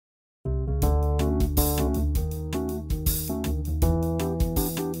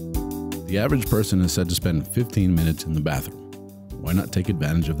The average person is said to spend 15 minutes in the bathroom. Why not take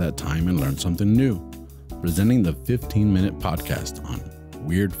advantage of that time and learn something new? Presenting the 15-minute podcast on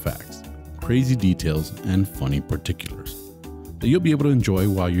weird facts, crazy details, and funny particulars that you'll be able to enjoy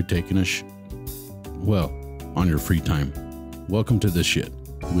while you're taking on your free time. Welcome to The Shit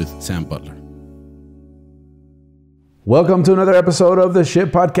with Sam Butler. Welcome to another episode of The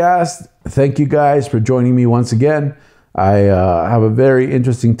Shit Podcast. Thank you guys for joining me once again. I have a very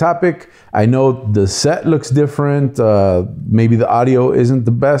interesting topic. I know the set looks different. Maybe the audio isn't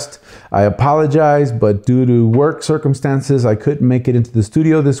the best. I apologize, but due to work circumstances, I couldn't make it into the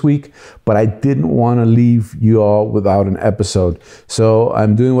studio this week, but I didn't want to leave you all without an episode. So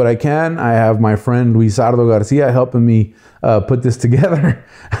I'm doing what I can. I have my friend Luisardo Garcia helping me put this together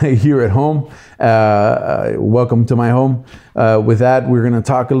here at home. Welcome to my home. With that, we're going to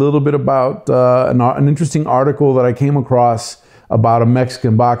talk a little bit about an interesting article that I came across about a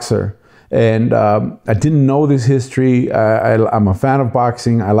Mexican boxer. And I didn't know this history. I'm a fan of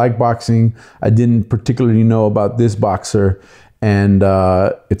boxing. I like boxing. I didn't particularly know about this boxer. And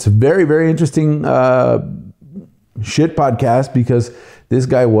it's a very, very interesting shit podcast because this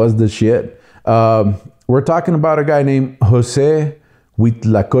guy was the shit. We're talking about a guy named Jose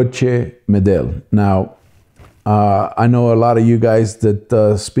Huitlacoche Medel. Now, I know a lot of you guys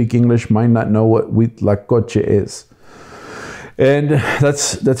that speak English might not know what Huitlacoche is. And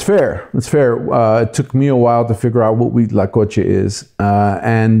that's fair. It's fair. It took me a while to figure out what Huitlacoche is.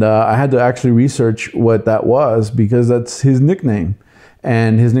 And I had to actually research what that was because that's his nickname.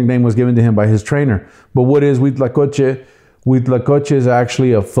 And his nickname was given to him by his trainer. But what is Huitlacoche? Huitlacoche is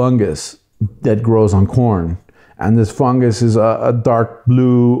actually a fungus that grows on corn. And this fungus is a dark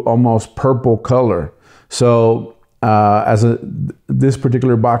blue, almost purple color. So this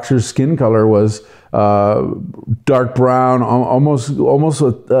particular boxer's skin color was dark brown, almost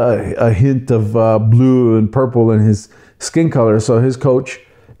a hint of blue and purple in his skin color. So his coach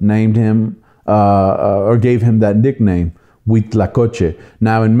named him or gave him that nickname, Huitlacoche.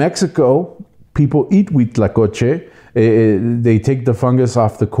 Now in Mexico, people eat Huitlacoche. They take the fungus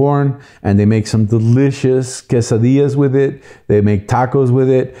off the corn and they make some delicious quesadillas with it. They make tacos with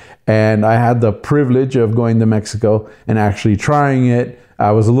it. And I had the privilege of going to Mexico and actually trying it.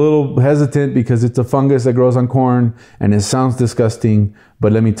 I was a little hesitant because it's a fungus that grows on corn and it sounds disgusting.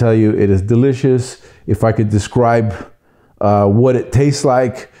 But let me tell you, it is delicious. If I could describe what it tastes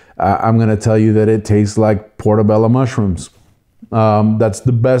like, I'm going to tell you that it tastes like portobello mushrooms. That's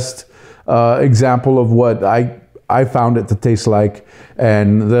the best example of what I found it to taste like.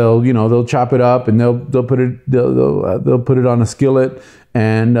 And they'll chop it up and they'll put it on a skillet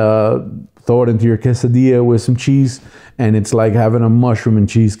and throw it into your quesadilla with some cheese, and it's like having a mushroom and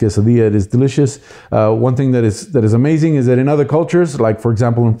cheese quesadilla. It is delicious. One thing that is amazing is that in other cultures, like for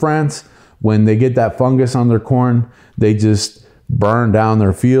example in France, when they get that fungus on their corn, they just burn down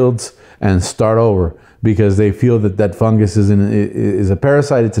their fields and start over because they feel that fungus is a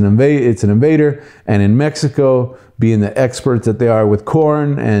parasite. It's an invader. And in Mexico, being the experts that they are with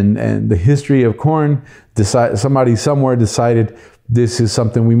corn and the history of corn, somebody somewhere decided this is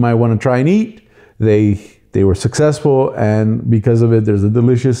something we might want to try and eat. They were successful, and because of it, there's a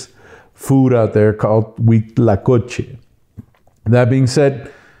delicious food out there called Huitlacoche. That being said,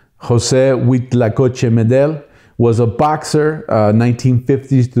 Jose Huitlacoche Medel was a boxer,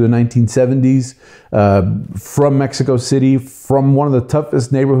 1950s to the 1970s, from Mexico City, from one of the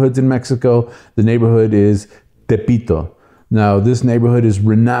toughest neighborhoods in Mexico. The neighborhood is Tepito. Now, this neighborhood is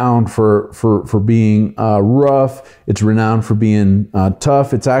renowned for being rough. It's renowned for being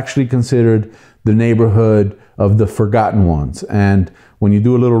tough. It's actually considered the neighborhood of the forgotten ones. And when you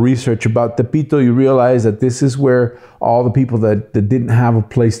do a little research about Tepito, you realize that this is where all the people that didn't have a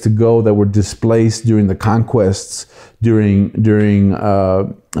place to go, that were displaced during the conquests, during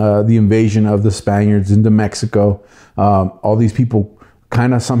the invasion of the Spaniards into Mexico, all these people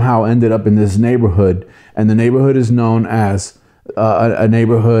kind of somehow ended up in this neighborhood. And the neighborhood is known as a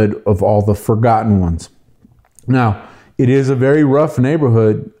neighborhood of all the forgotten ones. Now, it is a very rough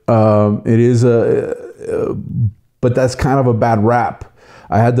neighborhood. But that's kind of a bad rap.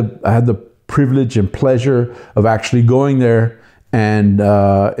 I had the privilege and pleasure of actually going there and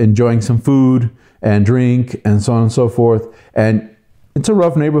enjoying some food and drink and so on and so forth. And it's a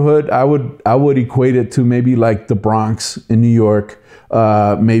rough neighborhood. I would equate it to maybe like the Bronx in New York.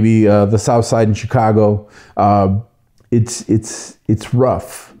 Maybe the South Side in Chicago. It's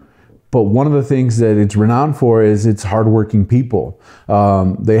rough, but one of the things that it's renowned for is its hardworking people.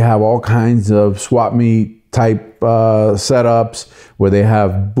 They have all kinds of swap meet type setups where they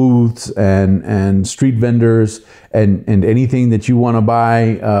have booths and street vendors and anything that you want to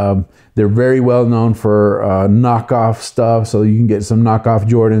buy. They're very well known for knockoff stuff, so you can get some knockoff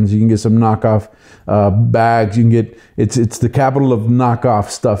Jordans, you can get some knockoff bags, you can get it's the capital of knockoff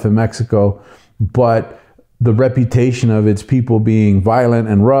stuff in Mexico, but the reputation of its people being violent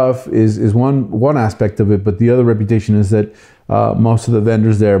and rough is one aspect of it, but the other reputation is that most of the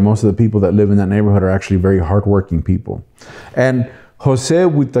vendors there, most of the people that live in that neighborhood are actually very hardworking people. And Jose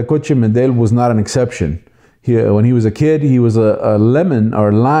Huitlacoche Medel was not an exception. When he was a kid, he was a lemon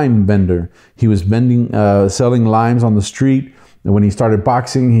or lime vendor. He was selling limes on the street. And when he started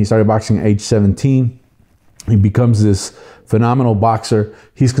boxing at age 17. He becomes this phenomenal boxer.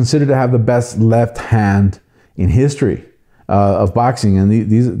 He's considered to have the best left hand in history of boxing. And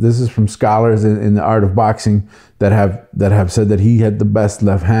this is from scholars in the art of boxing that have said that he had the best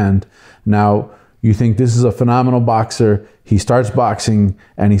left hand. Now, you think this is a phenomenal boxer. He starts boxing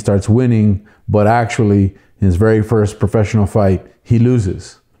and he starts winning, but actually, in his very first professional fight, he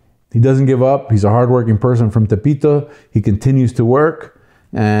loses. He doesn't give up. He's a hardworking person from Tepito. He continues to work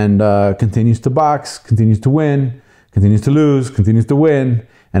and continues to box, continues to win, continues to lose, continues to win,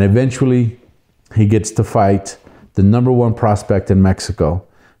 and eventually he gets to fight the #1 prospect in Mexico,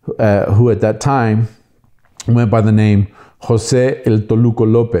 who at that time went by the name Jose El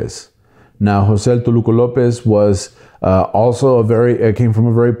Toluco Lopez. Now, Jose El Toluco Lopez was also came from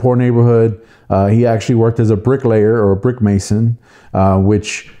a very poor neighborhood. He actually worked as a bricklayer or a brick mason,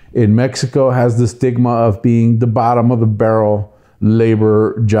 which in Mexico has the stigma of being the bottom of the barrel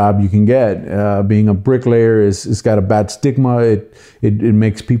labor job you can get. Being a bricklayer it's got a bad stigma. It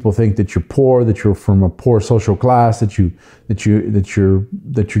makes people think that you're poor, that you're from a poor social class, that you're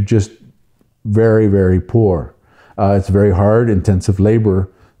just very, very poor. It's very hard, intensive labor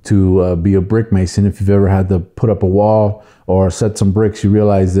to be a brick mason. If you've ever had to put up a wall or set some bricks, you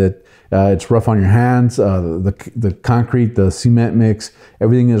realize that it's rough on your hands. The concrete, the cement mix,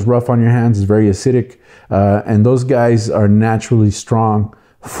 everything is rough on your hands. It's very acidic. And those guys are naturally strong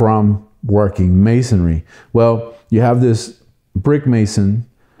from working masonry. Well, you have this brick mason,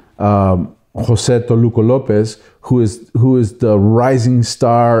 Jose Toluco Lopez, who is the rising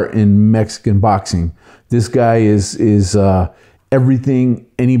star in Mexican boxing. This guy is everything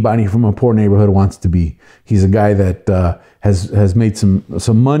anybody from a poor neighborhood wants to be. He's a guy that has made some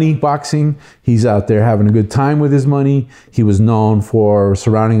money boxing. He's out there having a good time with his money. He was known for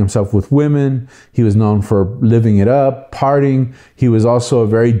surrounding himself with women. He was known for living it up, partying. He was also a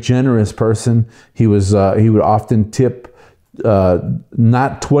very generous person. He would often tip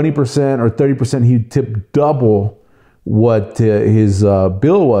not 20% or 30%. He'd tip double what his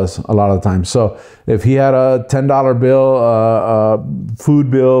bill was a lot of the time. So if he had a $10 bill,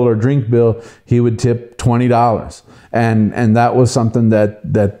 food bill or drink bill, he would tip $20. And that was something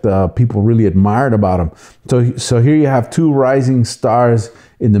that people really admired about him. So here you have two rising stars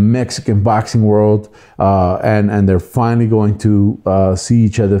in the Mexican boxing world, and they're finally going to see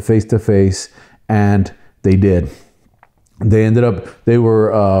each other face to face, and they did. They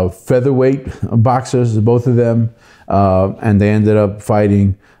were featherweight boxers, both of them, and they ended up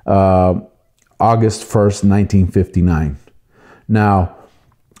fighting August 1st, 1959. Now,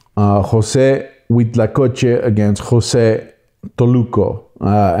 Jose Huitlacoche against Jose Toluco.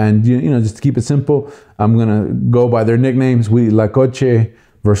 And just to keep it simple, I'm going to go by their nicknames, Huitlacoche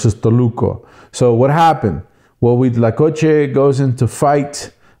versus Toluco. So what happened? Well, Huitlacoche goes into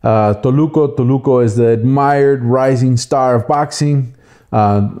fight Toluco. Toluco is the admired rising star of boxing.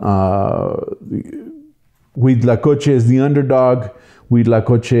 Huitlacoche is the underdog.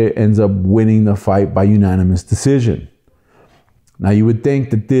 Huitlacoche ends up winning the fight by unanimous decision. Now, you would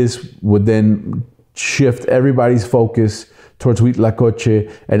think that this would then shift everybody's focus towards Huitlacoche,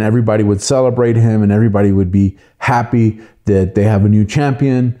 and everybody would celebrate him, and everybody would be happy that they have a new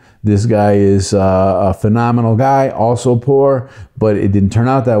champion. This guy is a phenomenal guy, also poor, but it didn't turn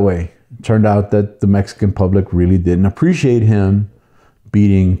out that way. It turned out that the Mexican public really didn't appreciate him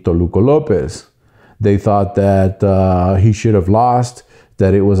beating Toluco Lopez. They thought that he should have lost,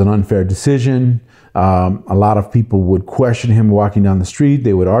 that it was an unfair decision. A lot of people would question him walking down the street.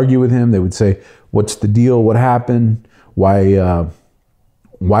 They would argue with him. They would say, "What's the deal? What happened? Why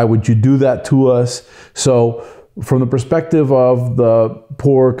would you do that to us?" So from the perspective of the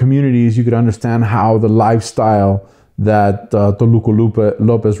poor communities, you could understand how the lifestyle that Toluco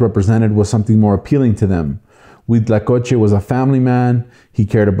Lopez represented was something more appealing to them. Huitlacoche was a family man. He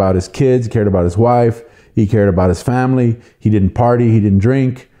cared about his kids, he cared about his wife, he cared about his family. He didn't party, he didn't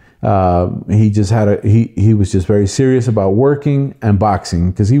drink. He was just very serious about working and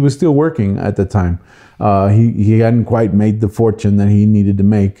boxing, because he was still working at the time. He hadn't quite made the fortune that he needed to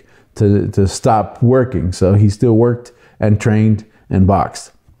make to stop working. So he still worked and trained and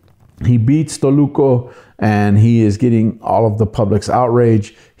boxed. He beats Toluco, and he is getting all of the public's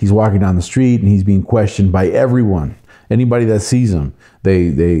outrage. He's walking down the street and he's being questioned by everyone. Anybody that sees him,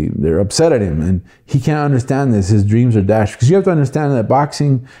 they're upset at him, and he can't understand this. His dreams are dashed, because you have to understand that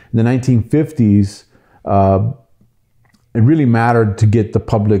boxing in the 1950s, it really mattered to get the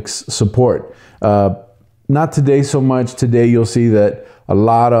public's support. Not today so much. Today you'll see that a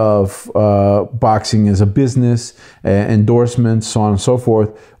lot of boxing is a business, endorsements, so on and so forth.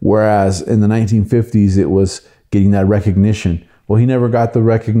 Whereas in the 1950s, it was getting that recognition. Well, he never got the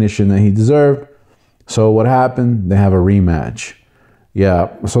recognition that he deserved. So what happened? They have a rematch. Yeah.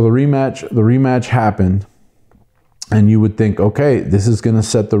 So the rematch happened, and you would think, okay, this is going to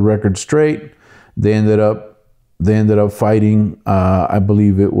set the record straight. They ended up fighting. I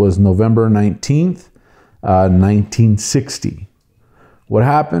believe it was November 19th, 1960. What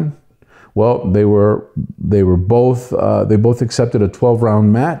happened? Well, they both accepted a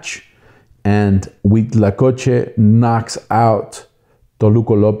 12-round match, and Huitlacoche knocks out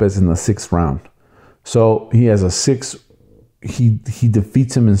Toluco Lopez in the 6th round. So he has he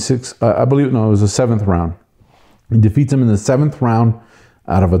defeats him in 6. I believe, no, it was the 7th round. He defeats him in the 7th round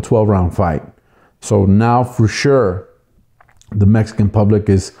out of a 12-round fight. So now for sure, the Mexican public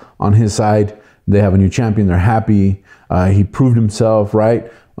is on his side. They have a new champion. They're happy. He proved himself,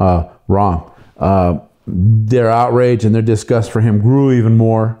 right? Wrong. Their outrage and their disgust for him grew even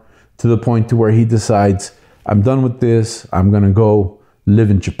more, to the point to where he decides, I'm done with this. I'm going to go live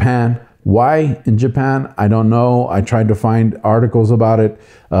in Japan. Why in Japan? I don't know. I tried to find articles about it.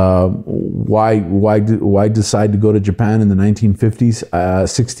 Why decide to go to Japan in the 1950s,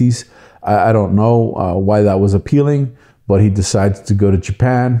 60s? I don't know why that was appealing, but he decides to go to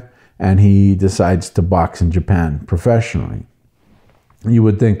Japan, and he decides to box in Japan professionally. You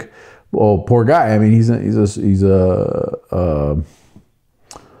would think, well, poor guy. I mean, he's a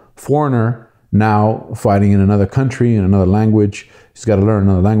foreigner now fighting in another country, in another language. He's got to learn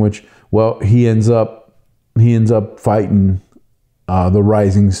another language. Well, he ends up fighting the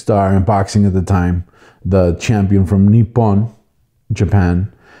rising star in boxing at the time, the champion from Nippon,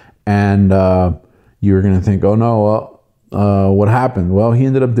 Japan. And you're going to think, oh no, what happened? Well, he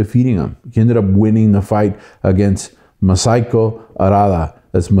ended up defeating him. He ended up winning the fight against Masaiko Arada.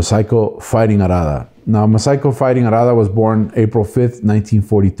 That's Masaiko Fighting Arada. Now, Masaiko Fighting Arada was born April 5th,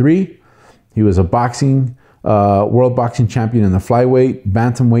 1943. He was a world boxing champion in the flyweight,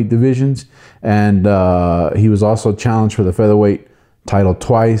 bantamweight divisions. And he was also challenged for the featherweight title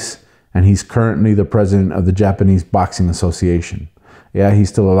twice. And he's currently the president of the Japanese Boxing Association. Yeah, he's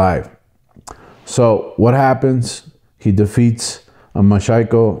still alive. So what happens? He defeats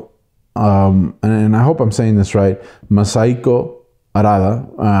Masaiko, and I hope I'm saying this right, Masaiko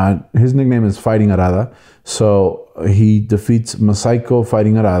Arada. His nickname is Fighting Arada. So he defeats Masaiko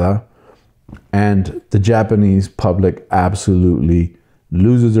Fighting Arada, and the Japanese public absolutely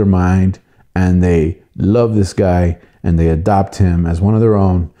loses their mind, and they love this guy, and they adopt him as one of their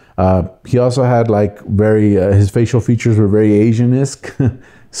own. He also had his facial features were very Asian-esque.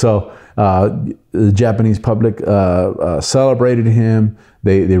 So the Japanese public celebrated him.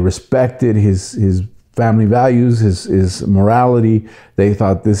 They respected his family values, his morality. They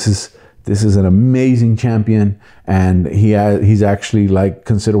thought this is an amazing champion, and he's actually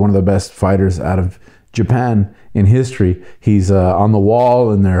considered one of the best fighters out of Japan in history. He's on the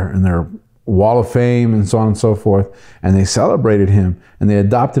wall in their Wall of Fame and so on and so forth, and they celebrated him and they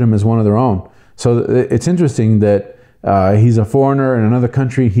adopted him as one of their own. So it's interesting that he's a foreigner in another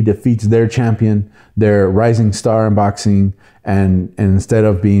country. He defeats their champion, their rising star in boxing, and instead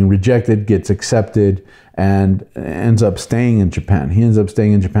of being rejected, gets accepted and ends up staying in Japan. He ends up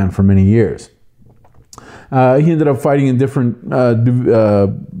staying in Japan for many years. He ended up fighting in different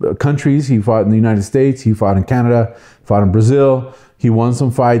countries. He fought in the United States. He fought in Canada, fought in Brazil. He won some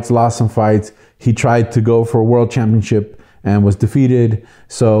fights, lost some fights. He tried to go for a world championship and was defeated.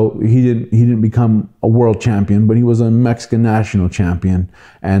 So he didn't become a world champion, but he was a Mexican national champion.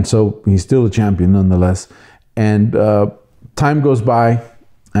 And so he's still a champion nonetheless. And time goes by,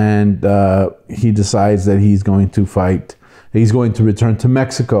 and he decides that he's going to return to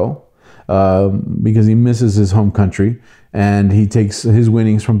Mexico because he misses his home country. And he takes his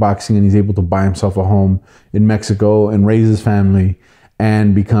winnings from boxing, and he's able to buy himself a home in Mexico and raise his family,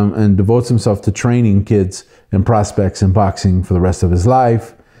 and devotes himself to training kids and prospects in boxing for the rest of his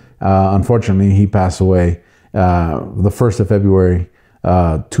life. Unfortunately, he passed away the 1st of February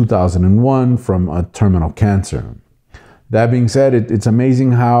 2001 from a terminal cancer. That being said, it's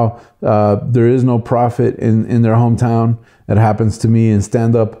amazing how there is no profit in their hometown. That happens to me in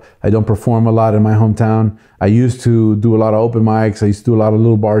stand-up. I don't perform a lot in my hometown. I used to do a lot of open mics. I used to do a lot of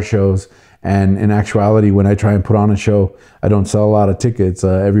little bar shows. And in actuality, when I try and put on a show, I don't sell a lot of tickets.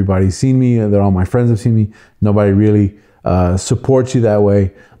 Everybody's seen me. All my friends have seen me. Nobody really supports you that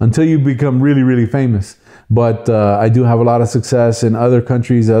way until you become really, really famous. But I do have a lot of success in other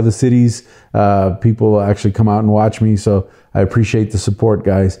countries, other cities. People actually come out and watch me. So I appreciate the support,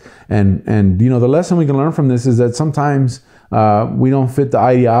 guys. And the lesson we can learn from this is that sometimes we don't fit the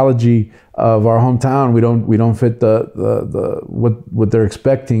ideology of our hometown. We don't fit what they're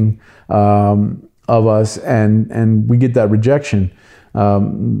expecting of us, and we get that rejection.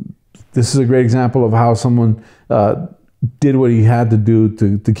 This is a great example of how someone did what he had to do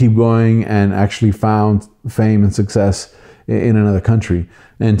to keep going and actually found fame and success in another country.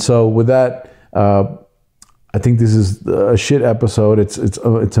 And so with that, I think this is a shit episode.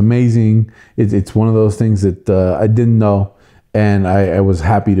 It's amazing. It's one of those things that I didn't know, and I was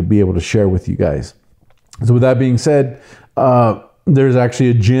happy to be able to share with you guys. So with that being said, there's actually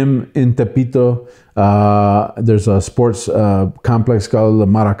a gym in Tepito. There's a sports complex called the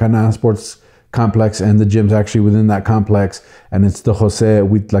Maracana Sports Complex, and the gym's actually within that complex, and it's the Jose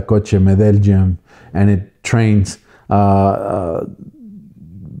Huitlacoche Medel gym, and it trains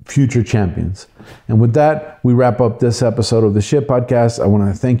future champions. And with that, we wrap up this episode of the Shit Podcast. I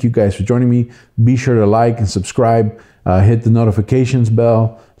want to thank you guys for joining me. Be sure to like and subscribe, hit the notifications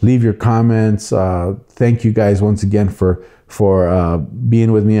bell, leave your comments. Thank you guys once again for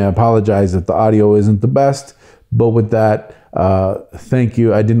being with me. I apologize that the audio isn't the best, but with that, thank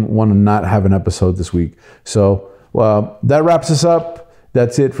you. I didn't want to not have an episode this week. So that wraps us up.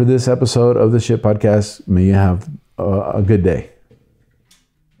 That's it for this episode of the Shit Podcast. May you have a good day.